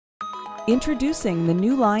Introducing the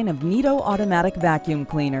new line of Neato automatic vacuum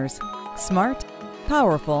cleaners. Smart,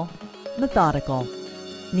 powerful, methodical.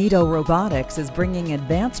 Neato Robotics is bringing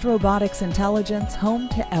advanced robotics intelligence home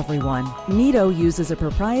to everyone. Neato uses a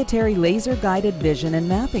proprietary laser-guided vision and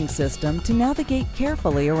mapping system to navigate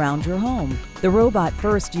carefully around your home. The robot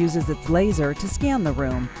first uses its laser to scan the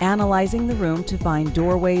room, analyzing the room to find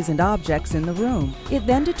doorways and objects in the room. It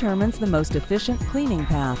then determines the most efficient cleaning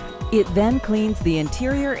path. It then cleans the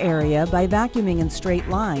interior area by vacuuming in straight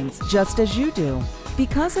lines, just as you do.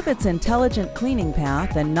 Because of its intelligent cleaning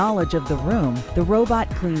path and knowledge of the room, the robot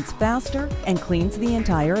cleans faster and cleans the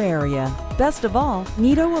entire area. Best of all,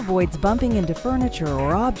 Neato avoids bumping into furniture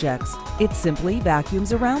or objects. It simply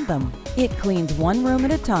vacuums around them. It cleans one room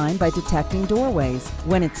at a time by detecting doorways.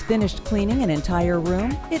 When it's finished cleaning an entire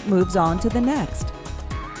room, it moves on to the next.